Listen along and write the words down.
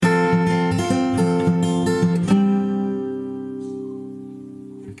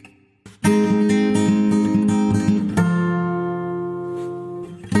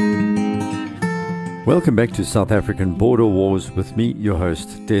Welcome back to South African Border Wars with me, your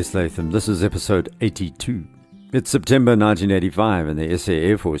host, Des Latham. This is episode 82. It's September 1985 and the SA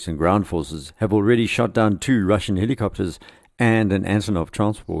Air Force and ground forces have already shot down 2 Russian helicopters and an Antonov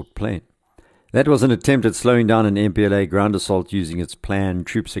transport plane. That was an attempt at slowing down an MPLA ground assault using its planned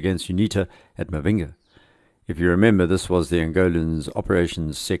troops against UNITA at Mavinga. If you remember, this was the Angolans'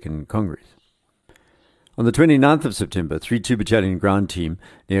 Operations Second Congress. On the 29th of September, 3-2 Battalion ground team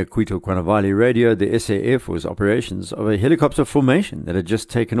near Cuito-Cuanavale radioed the SA Air Force operations of a helicopter formation that had just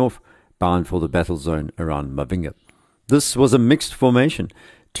taken off, bound for the battle zone around Mavinga. This was a mixed formation,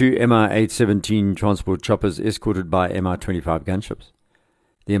 2 Mi-817 transport choppers escorted by Mi-25 gunships.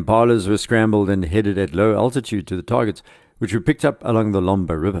 The Impalas were scrambled and headed at low altitude to the targets, which were picked up along the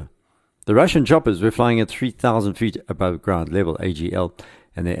Lomba River. The Russian choppers were flying at 3,000 feet above ground level, AGL,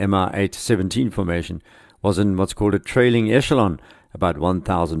 and the Mi-817 formation was in what's called a trailing echelon, about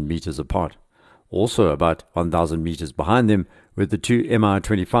 1,000 meters apart. Also about 1,000 meters behind them were the 2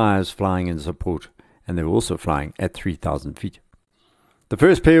 Mi-25s flying in support, and they were also flying at 3,000 feet. The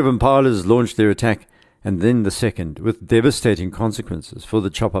first pair of Impalas launched their attack, and then the second, with devastating consequences for the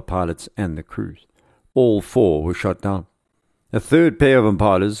chopper pilots and the crews. All 4 were shot down. A third pair of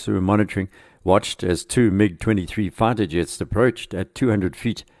Impalas, who were monitoring, watched as 2 MiG-23 fighter jets approached at 200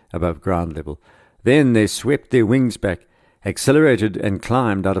 feet above ground level. Then they swept their wings back, accelerated and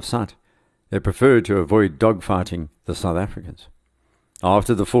climbed out of sight. They preferred to avoid dogfighting the South Africans.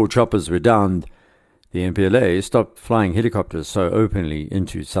 After the 4 choppers were downed, the MPLA stopped flying helicopters so openly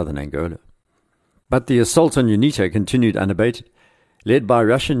into southern Angola. But the assault on UNITA continued unabated, led by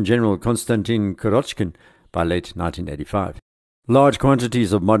Russian General Konstantin Kurochkin by late 1985. Large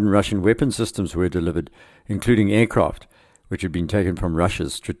quantities of modern Russian weapon systems were delivered, including aircraft, which had been taken from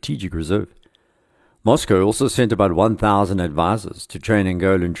Russia's strategic reserve. Moscow also sent about 1,000 advisors to train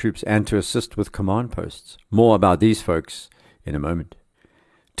Angolan troops and to assist with command posts. More about these folks in a moment.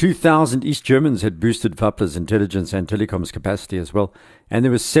 2,000 East Germans had boosted FAPLA's intelligence and telecoms capacity as well, and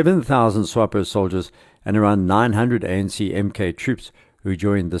there were 7,000 SWAPO soldiers and around 900 ANC MK troops who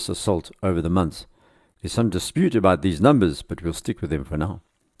joined this assault over the months. There's some dispute about these numbers, but we'll stick with them for now.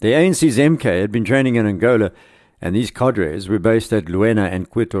 The ANC's MK had been training in Angola, and these cadres were based at Luena and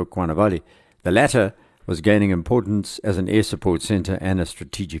Cuito-Cuanavale. The latter was gaining importance as an air support center and a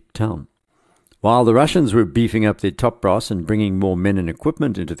strategic town. While the Russians were beefing up their top brass and bringing more men and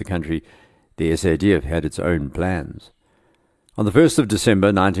equipment into the country, the SADF had its own plans. On the 1st of December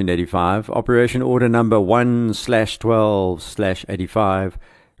 1985, Operation Order Number 1/12/85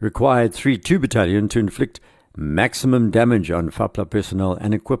 required 3-2 Battalion to inflict maximum damage on FAPLA personnel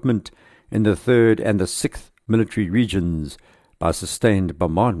and equipment in the 3rd and the 6th military regions by sustained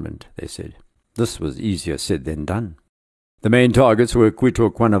bombardment, they said. This was easier said than done. The main targets were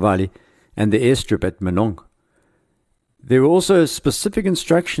Cuito-Cuanavale and the airstrip at Menong. There were also specific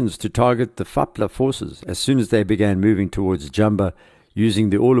instructions to target the FAPLA forces as soon as they began moving towards Jamba using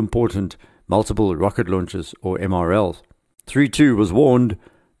the all-important multiple rocket launchers, or MRLs. 3-2 was warned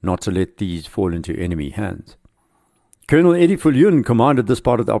not to let these fall into enemy hands. Colonel Eddie Viljoen commanded this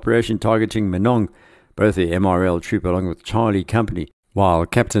part of the operation targeting Menong, both the MRL troop along with Charlie Company, while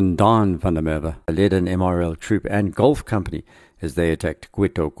Captain Daan van der Merwe led an MRL troop and Golf Company as they attacked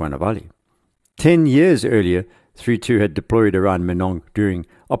Cuito-Cuanavale. 10 years earlier, 3-2 had deployed around Menong during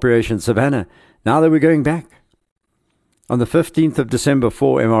Operation Savannah. Now they were going back. On the 15th of December,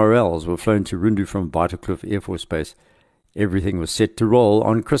 4 MRLs were flown to Rundu from Waterkloof Air Force Base. Everything was set to roll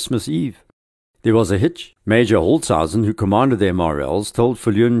on Christmas Eve. There was a hitch. Major Holzhausen, who commanded the MRLs, told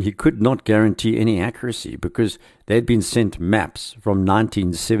Viljoen he could not guarantee any accuracy because they had been sent maps from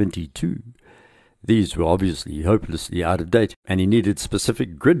 1972. These were obviously hopelessly out of date, and he needed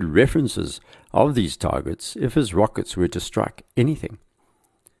specific grid references of these targets if his rockets were to strike anything.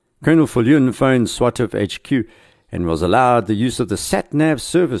 Colonel Viljoen phoned SWATOF HQ and was allowed the use of the sat-nav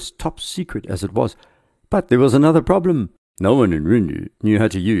service, top secret as it was. But there was another problem. No one in Rundu knew how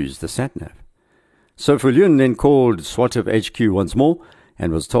to use the sat-nav. So Viljoen then called SWATOF HQ once more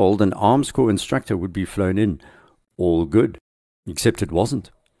and was told an Arms Corps instructor would be flown in. All good, except it wasn't.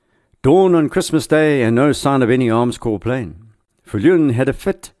 Dawn on Christmas Day and no sign of any Arms Corps plane. Viljoen had a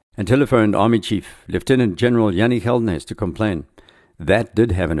fit and telephoned Army Chief Lieutenant General Jannie Geldenhuys to complain. That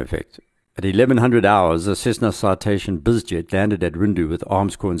did have an effect. At 1100 hours, a Cessna Citation bizjet landed at Rundu with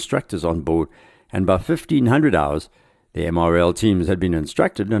Arms Corps instructors on board, and by 1500 hours, the MRL teams had been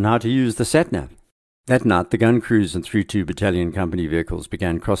instructed on how to use the sat-nav. That night, the gun crews and 3-2 Battalion Company vehicles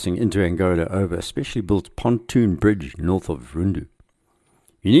began crossing into Angola over a specially built pontoon bridge north of Rundu.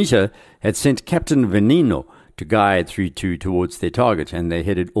 UNITA had sent Captain Veneno to guide 3-2 towards their target, and they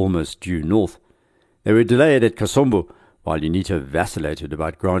headed almost due north. They were delayed at Kasombo, while UNITA vacillated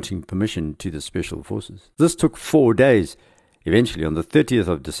about granting permission to the Special Forces. This took 4 days. Eventually, on the 30th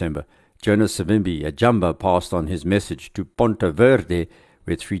of December, Jonas Savimbi at Jamba passed on his message to Ponte Verde,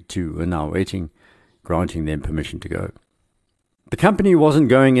 where 3-2 were now waiting, granting them permission to go. The company wasn't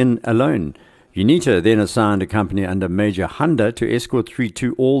going in alone. UNITA then assigned a company under Major Handa to escort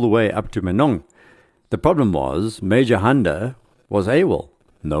 3-2 all the way up to Menong. The problem was Major Handa was AWOL.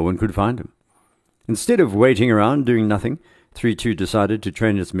 No one could find him. Instead of waiting around doing nothing, 3-2 decided to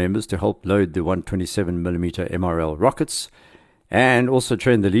train its members to help load the 127mm MRL rockets and also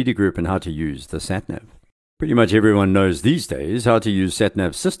train the leader group in how to use the SatNav. Pretty much everyone knows these days how to use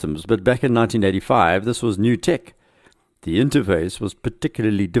SatNav systems, but back in 1985 this was new tech. The interface was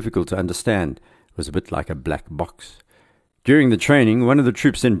particularly difficult to understand. It was a bit like a black box. During the training, one of the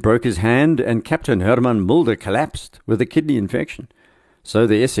troops then broke his hand and Captain Herman Mulder collapsed with a kidney infection. So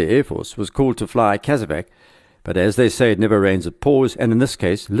the SA Air Force was called to fly Kazovac, but as they say, it never rains it pours, and in this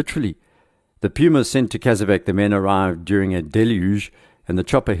case, literally. The Puma sent to Kazovac the men arrived during a deluge, and the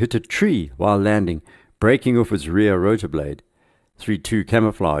chopper hit a tree while landing, breaking off its rear rotor blade. 3-2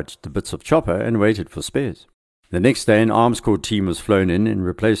 camouflaged the bits of chopper and waited for spares. The next day, an Arms Corps team was flown in and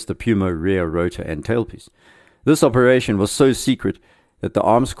replaced the Puma rear rotor and tailpiece. This operation was so secret that the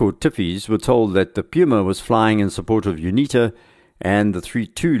Arms Corps Tiffies were told that the Puma was flying in support of UNITA, and the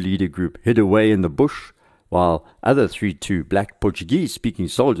 3-2 leader group hid away in the bush, while other 3-2 black Portuguese-speaking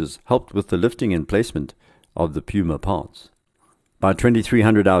soldiers helped with the lifting and placement of the Puma parts. By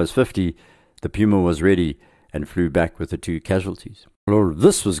 2300 hours 50, the Puma was ready and flew back with the 2 casualties. While all of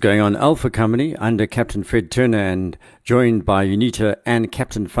this was going on, Alpha Company, under Captain Fred Turner and joined by UNITA and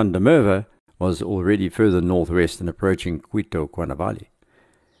Captain van der Merwe, was already further northwest and approaching Cuito Cuanavale.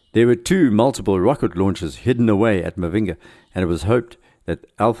 There were 2 multiple rocket launchers hidden away at Mavinga, and it was hoped that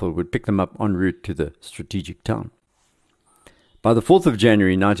Alpha would pick them up en route to the strategic town. By the 4th of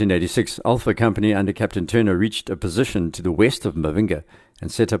January 1986, Alpha Company under Captain Turner reached a position to the west of Mavinga and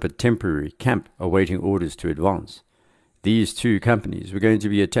set up a temporary camp awaiting orders to advance. These 2 companies were going to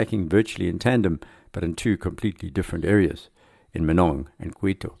be attacking virtually in tandem, but in 2 completely different areas, in Menong and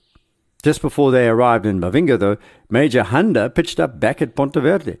Cuito. Just before they arrived in Mavinga, though, Major Handa pitched up back at Ponte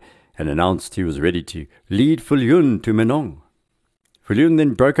Verde and announced he was ready to lead Viljoen to Menong. Viljoen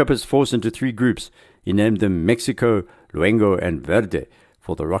then broke up his force into 3 groups. He named them Mexico, Luengo, and Verde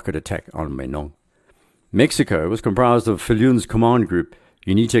for the rocket attack on Menong. Mexico was comprised of Viljoen's command group,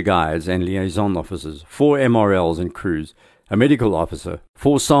 UNITA guides and liaison officers, 4 MRLs and crews, a medical officer,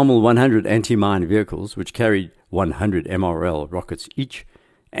 4 SAML 100 anti-mine vehicles which carried 100 MRL rockets each,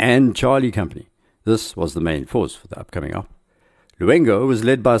 and Charlie Company. This was the main force for the upcoming op. Luengo was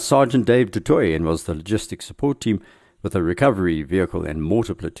led by Sergeant Dave Dutoy and was the logistics support team with a recovery vehicle and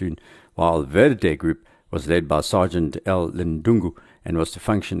mortar platoon, while Verde Group was led by Sergeant L. Lindungu and was to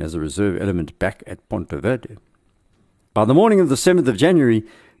function as a reserve element back at Ponte Verde. By the morning of the 7th of January,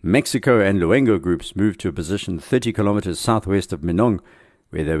 Mexico and Luengo groups moved to a position 30 kilometers southwest of Menong,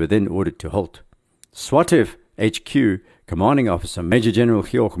 where they were then ordered to halt. SWATEF HQ Commanding Officer Major General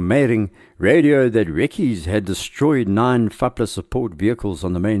Georg Meyring radioed that Recce's had destroyed 9 FAPLA support vehicles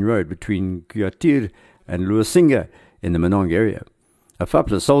on the main road between Guatir and Luasinga in the Menong area. A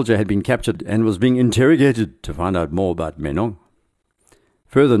FAPLA soldier had been captured and was being interrogated to find out more about Menong.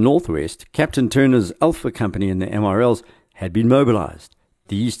 Further northwest, Captain Turner's Alpha Company and the MRLs had been mobilized.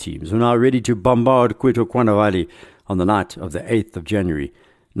 These teams were now ready to bombard Cuito Cuanavale on the night of the 8th of January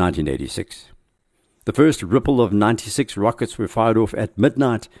 1986. The first ripple of 96 rockets were fired off at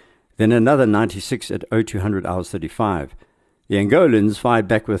midnight, then another 96 at 0200 hours 35. The Angolans fired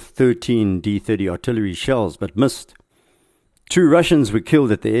back with 13 D-30 artillery shells, but missed. 2 Russians were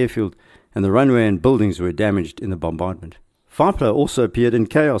killed at the airfield, and the runway and buildings were damaged in the bombardment. FAPLA also appeared in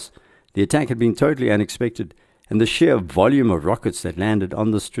chaos. The attack had been totally unexpected, and the sheer volume of rockets that landed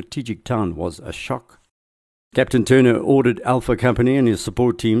on the strategic town was a shock. Captain Turner ordered Alpha Company and his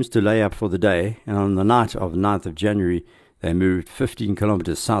support teams to lay up for the day, and on the night of 9th of January, they moved 15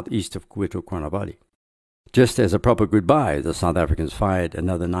 kilometers southeast of Cuito Cuanavale. Just as a proper goodbye, the South Africans fired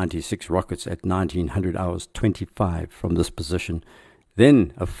another 96 rockets at 1900 hours 25 from this position,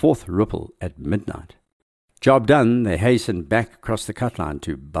 then a 4th ripple at midnight. Job done, they hastened back across the cut line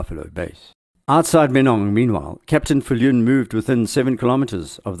to Buffalo Base. Outside Menong, meanwhile, Captain Viljoen moved within 7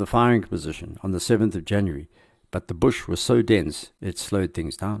 kilometers of the firing position on the 7th of January, but the bush was so dense it slowed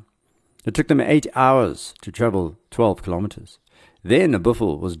things down. It took them 8 hours to travel 12 kilometers. Then a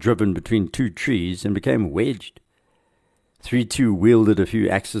buffle was driven between 2 trees and became wedged. 3-2 wielded a few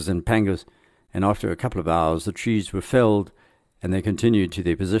axes and pangas, and after a couple of hours the trees were felled and they continued to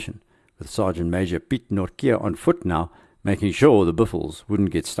their position, with Sergeant Major Piet Nortje on foot now, making sure the Buffels wouldn't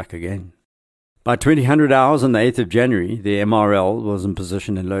get stuck again. By 2000 hours on the 8th of January, the MRL was in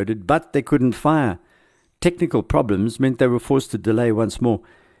position and loaded, but they couldn't fire. Technical problems meant they were forced to delay once more,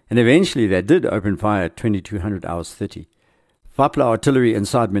 and eventually they did open fire at 2200 hours 30. Fapla artillery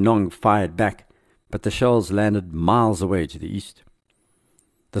inside Menong fired back, but the shells landed miles away to the east.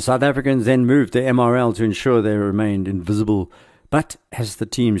 The South Africans then moved the MRL to ensure they remained invisible, but as the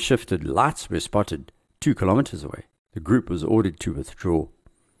team shifted, lights were spotted 2 kilometers away. The group was ordered to withdraw.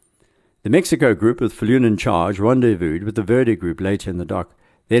 The Mexico group, with Viljoen in charge, rendezvoused with the Verde group later in the dark,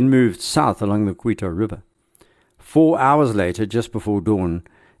 then moved south along the Quito River. 4 hours later, just before dawn,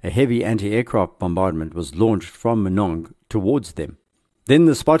 a heavy anti-aircraft bombardment was launched from Menong towards them. Then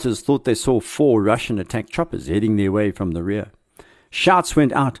the spotters thought they saw 4 Russian attack choppers heading their way from the rear. Shouts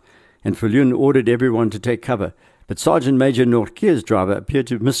went out, and Viljoen ordered everyone to take cover, but Sergeant Major Nortje's driver appeared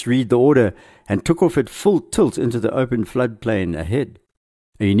to misread the order and took off at full tilt into the open floodplain ahead.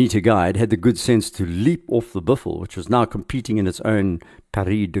 A UNITA guide had the good sense to leap off the Buffel, which was now competing in its own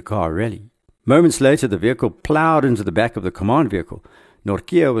Paris-Dakar rally. Moments later, the vehicle ploughed into the back of the command vehicle.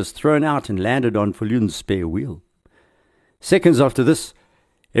 Nortje was thrown out and landed on Viljoen's spare wheel. Seconds after this,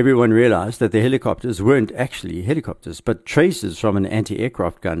 everyone realized that the helicopters weren't actually helicopters, but traces from an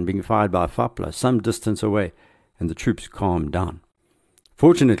anti-aircraft gun being fired by Fapla some distance away, and the troops calmed down.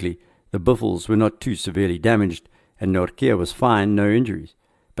 Fortunately, the Buffels were not too severely damaged, and Nortje was fine, no injuries.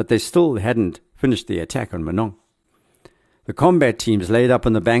 But they still hadn't finished the attack on Menong. The combat teams laid up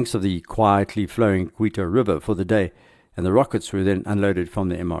on the banks of the quietly flowing Quito River for the day, and the rockets were then unloaded from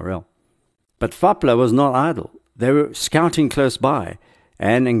the MRL. But Fapla was not idle. They were scouting close by,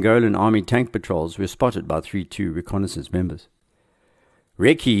 and Angolan army tank patrols were spotted by 3-2 reconnaissance members.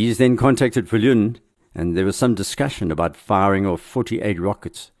 Reckies then contacted Viljoen, and there was some discussion about firing off 48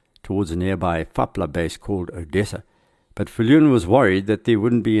 rockets towards a nearby Fapla base called Odessa. But Viljoen was worried that there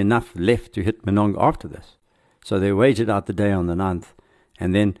wouldn't be enough left to hit Menong after this. So they waited out the day on the 9th,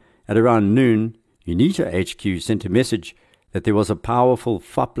 and then at around noon, UNITA HQ sent a message that there was a powerful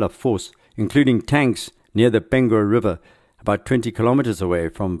Fapla force, including tanks, near the Pengo River, about 20 kilometers away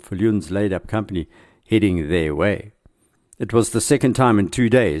from Viljoen's laid-up company, heading their way. It was the second time in 2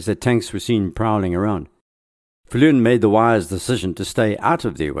 days that tanks were seen prowling around. Viljoen made the wise decision to stay out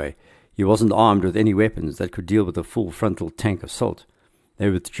of their way. He wasn't armed with any weapons that could deal with a full frontal tank assault. They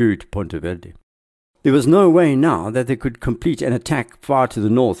withdrew to Ponte Verde. There was no way now that they could complete an attack far to the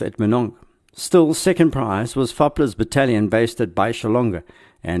north at Menong. Still, second prize was Fapla's battalion based at Baixalonga,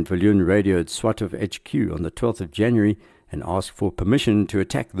 and Viljoen radioed SWATOF HQ on the 12th of January and asked for permission to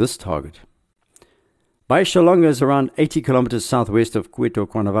attack this target. Baixalonga is around 80 kilometers southwest of Quito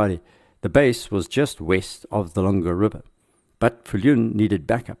Cuanavale. The base was just west of the Longa River, but Viljoen needed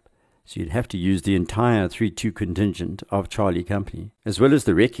backup. So you'd have to use the entire 3-2 contingent of Charlie Company, as well as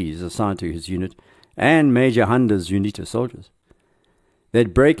the Reckies assigned to his unit, and Major Hunda's UNITA soldiers.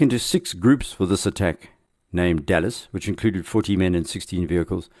 They'd break into 6 groups for this attack, named Dallas, which included 40 men and 16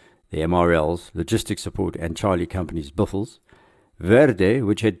 vehicles, the MRLs, logistics support, and Charlie Company's Buffels; Verde,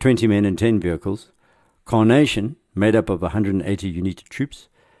 which had 20 men and 10 vehicles; Carnation, made up of 180 UNITA troops;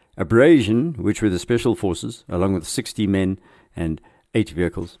 Abrasion, which were the special forces, along with 60 men and 8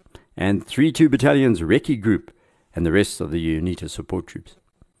 vehicles; and 3-2 Battalion's Recce group, and the rest of the UNITA support troops.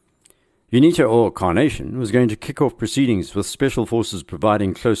 UNITA, or Carnation, was going to kick off proceedings with special forces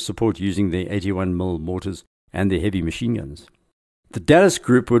providing close support using their 81mm mortars and their heavy machine guns. The Dallas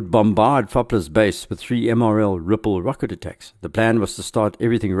group would bombard Fapla's base with 3 MRL Ripple rocket attacks. The plan was to start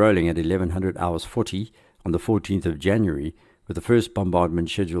everything rolling at 1100 hours 40 on the 14th of January, with the first bombardment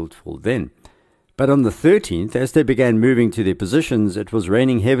scheduled for then. But on the 13th, as they began moving to their positions, it was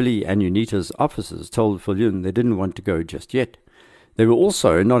raining heavily, and UNITA's officers told Viljoen they didn't want to go just yet. They were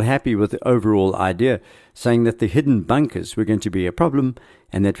also not happy with the overall idea, saying that the hidden bunkers were going to be a problem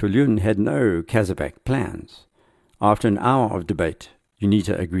and that Viljoen had no Casevac plans. After an hour of debate,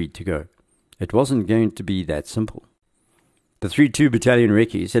 UNITA agreed to go. It wasn't going to be that simple. The 3-2 Battalion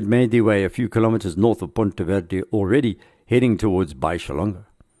Reckies had made their way a few kilometers north of Ponte Verde already, heading towards Baixalonga.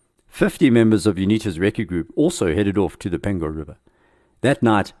 50 members of UNITA's Recce group also headed off to the Pengo River. That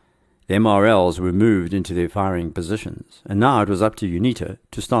night, the MRLs were moved into their firing positions, and now it was up to UNITA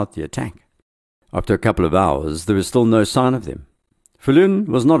to start the attack. After a couple of hours, there was still no sign of them. Viljoen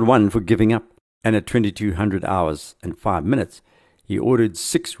was not one for giving up, and at 2200 hours and 5 minutes, he ordered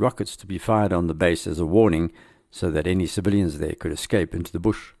 6 rockets to be fired on the base as a warning so that any civilians there could escape into the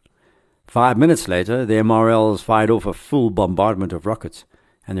bush. 5 minutes later, the MRLs fired off a full bombardment of rockets,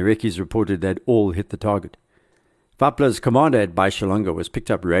 and the Reckies reported they'd all hit the target. Vapla's commander at Baishalonga was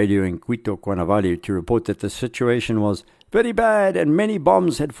picked up radioing Cuito Cuanavale to report that the situation was very bad and many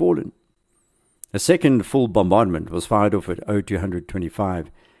bombs had fallen. A second full bombardment was fired off at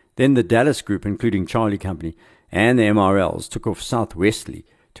 0225. Then the Dallas group, including Charlie Company and the MRLs, took off southwesterly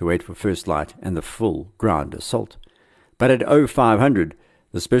to wait for first light and the full ground assault. But at 0500,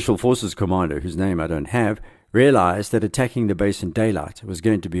 the Special Forces commander, whose name I don't have, realized that attacking the base in daylight was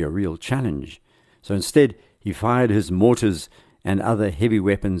going to be a real challenge. So instead, he fired his mortars and other heavy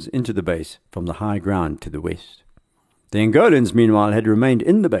weapons into the base from the high ground to the west. The Angolans, meanwhile, had remained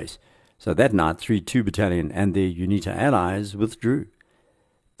in the base, so that night 3-2 Battalion and their UNITA allies withdrew.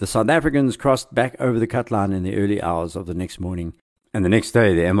 The South Africans crossed back over the cut line in the early hours of the next morning, and the next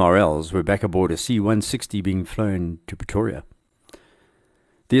day the MRLs were back aboard a C-160 being flown to Pretoria.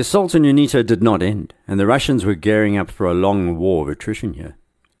 The assault on UNITA did not end, and the Russians were gearing up for a long war of attrition here.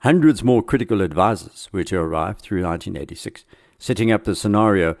 Hundreds more critical advisors were to arrive through 1986, setting up the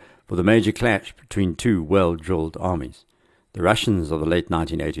scenario for the major clash between two well-drilled armies, the Russians of the late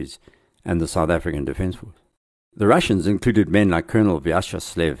 1980s and the South African Defence Force. The Russians included men like Colonel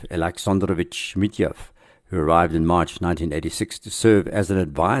Vyacheslav Alexandrovich Mityev, who arrived in March 1986 to serve as an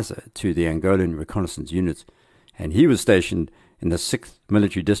advisor to the Angolan reconnaissance units, and he was stationed in the 6th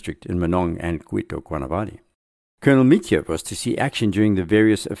Military District in Manong and Cuito Cuanavale. Colonel Mityev was to see action during the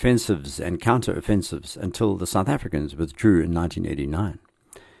various offensives and counter-offensives until the South Africans withdrew in 1989.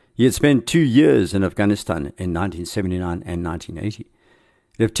 He had spent 2 years in Afghanistan in 1979 and 1980.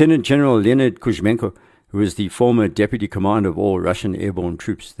 Lieutenant General Leonid Kuzmenko, who was the former Deputy Commander of all Russian Airborne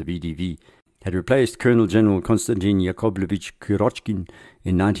Troops, the VDV, had replaced Colonel General Konstantin Yakovlevich Kurochkin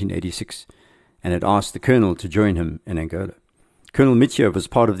in 1986 and had asked the colonel to join him in Angola. Colonel Mityev was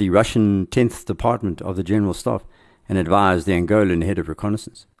part of the Russian 10th Department of the General Staff and advised the Angolan head of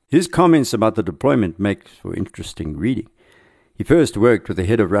reconnaissance. His comments about the deployment make for interesting reading. He first worked with the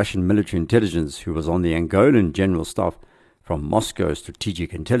head of Russian military intelligence, who was on the Angolan General Staff from Moscow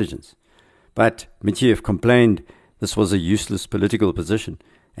Strategic Intelligence. But Mityev complained this was a useless political position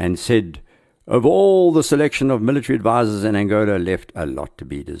and said, "Of all the selection of military advisors in Angola left a lot to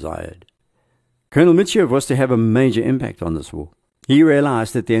be desired." Colonel Mityev was to have a major impact on this war. He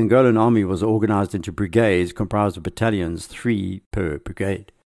realized that the Angolan army was organized into brigades comprised of battalions, 3 per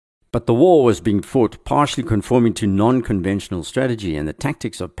brigade. But the war was being fought partially conforming to non-conventional strategy, and the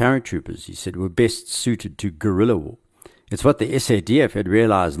tactics of paratroopers, he said, were best suited to guerrilla war. It's what the SADF had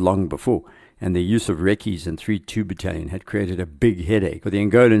realized long before, and the use of recce's and 3-2 Battalion had created a big headache for the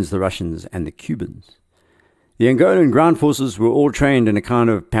Angolans, the Russians, and the Cubans. The Angolan ground forces were all trained in a kind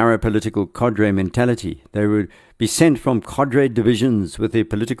of parapolitical cadre mentality. They would be sent from cadre divisions with their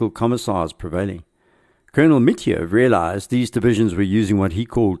political commissars prevailing. Colonel Mityev realized these divisions were using what he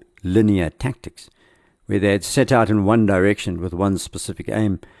called linear tactics, where they had set out in one direction with one specific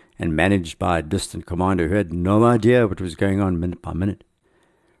aim and managed by a distant commander who had no idea what was going on minute by minute.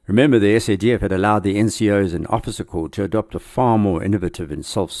 Remember, the SADF had allowed the NCOs and officer corps to adopt a far more innovative and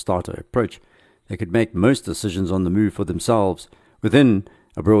self-starter approach. They could make most decisions on the move for themselves within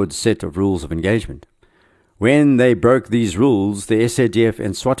a broad set of rules of engagement. When they broke these rules, the SADF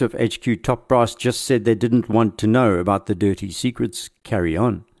and SWATF HQ top brass just said they didn't want to know about the dirty secrets. Carry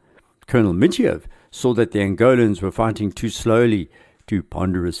on. Colonel Mityev saw that the Angolans were fighting too slowly, too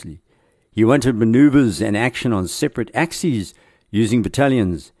ponderously. He wanted maneuvers and action on separate axes, using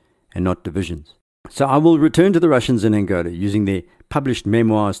battalions and not divisions. So I will return to the Russians in Angola using their published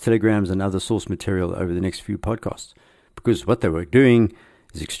memoirs, telegrams, and other source material over the next few podcasts, because what they were doing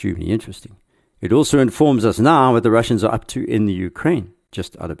is extremely interesting. It also informs us now what the Russians are up to in the Ukraine,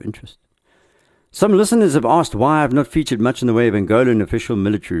 just out of interest. Some listeners have asked why I have not featured much in the way of Angolan official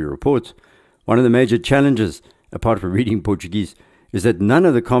military reports. One of the major challenges, apart from reading Portuguese, is that none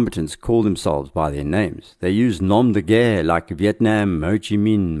of the combatants call themselves by their names. They use nom de guerre like Vietnam, Ho Chi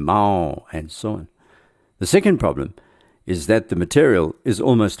Minh, Mao, and so on. The second problem is that the material is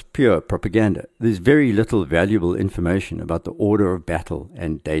almost pure propaganda. There's very little valuable information about the order of battle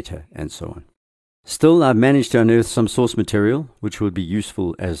and data and so on. Still, I've managed to unearth some source material which will be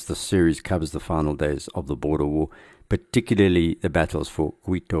useful as the series covers the final days of the border war, particularly the battles for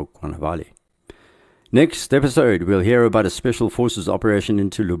Cuito Cuanavale. Next episode, we'll hear about a Special Forces operation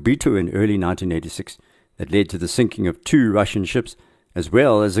into Lobito in early 1986 that led to the sinking of 2 Russian ships as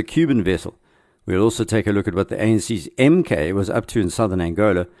well as a Cuban vessel. We'll also take a look at what the ANC's MK was up to in southern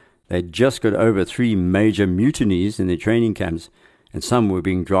Angola. They'd just got over 3 major mutinies in their training camps, and some were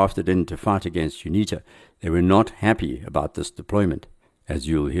being drafted in to fight against UNITA. They were not happy about this deployment, as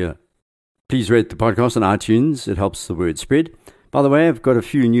you'll hear. Please rate the podcast on iTunes. It helps the word spread. By the way, I've got a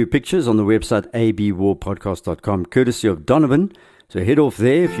few new pictures on the website abwarpodcast.com, courtesy of Donovan, so head off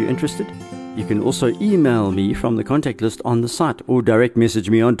there if you're interested. You can also email me from the contact list on the site or direct message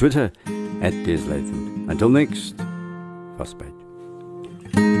me on Twitter @Des Latham. Until next, Vastbyt.